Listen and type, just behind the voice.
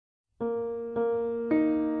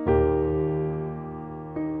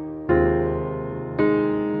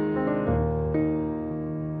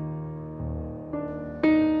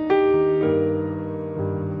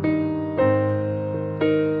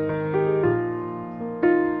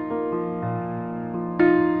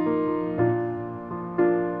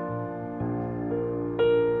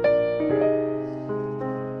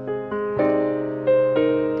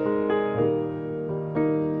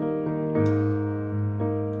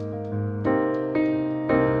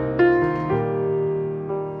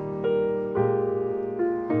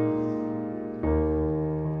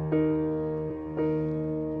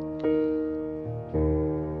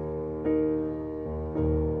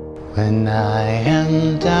I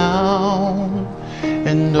am down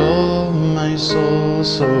and oh my soul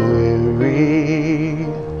so weary,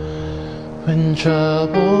 when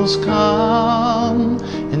troubles come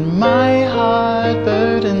and my heart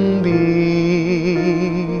burden be,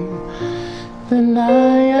 then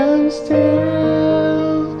I am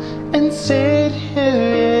still and sit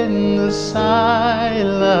here in the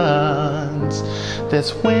silence.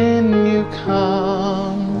 That's when you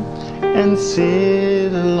come and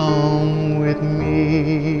sit along with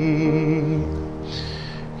me.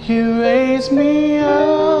 You raise me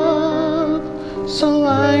up so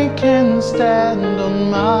I can stand on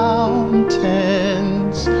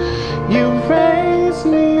mountains. You raise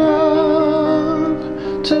me up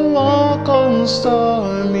to walk on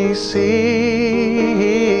stormy seas.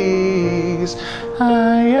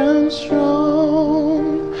 I am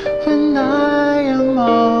strong when I am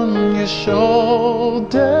on your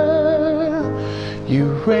shoulder.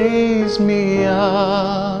 You raise me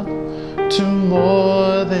up to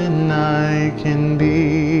more than I can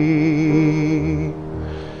be.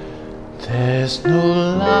 There's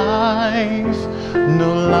no life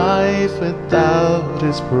without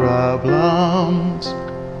its problems.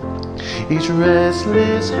 Each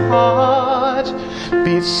restless heart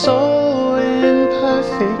beats so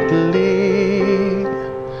imperfectly,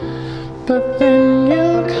 but then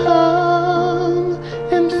you come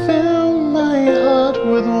and fill my heart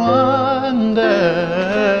with wonder.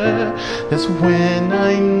 That's when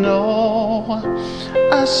I know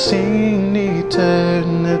I've seen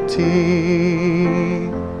eternity.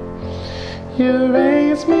 You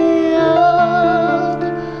raise me up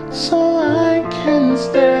so I can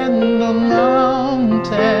stand on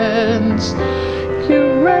mountains.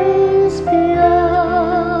 You raise me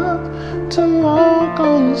up to walk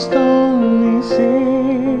on stormy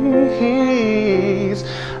seas.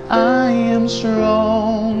 I am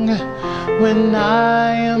strong when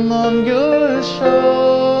I am on your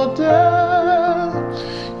shoulder.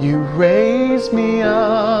 You raise me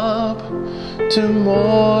up to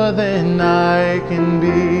more than I can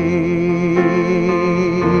be.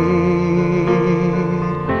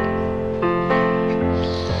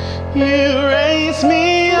 You raise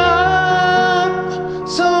me up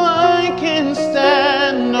so I can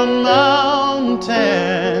stand on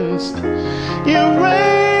mountains. You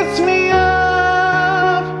raise me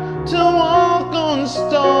up to walk on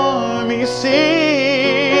stormy seas.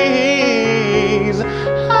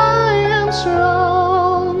 I am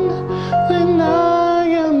strong when I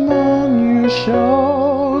am on your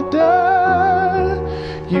shoulder.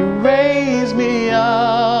 You raise me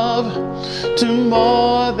up to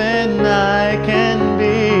more than I can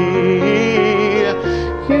be.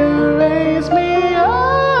 You raise me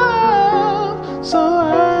up so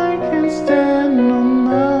I can stand on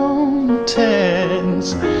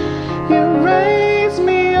mountains. You raise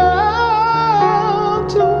me up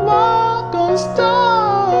to walk on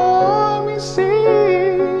stormy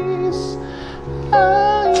seas.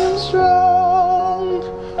 I am strong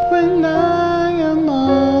when I am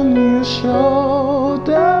on your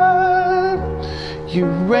shoulder. You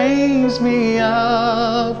raise me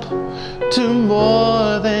up to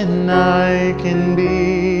more than I can be.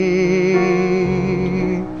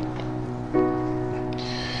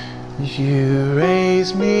 You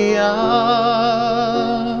raise me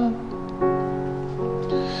up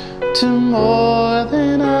to more than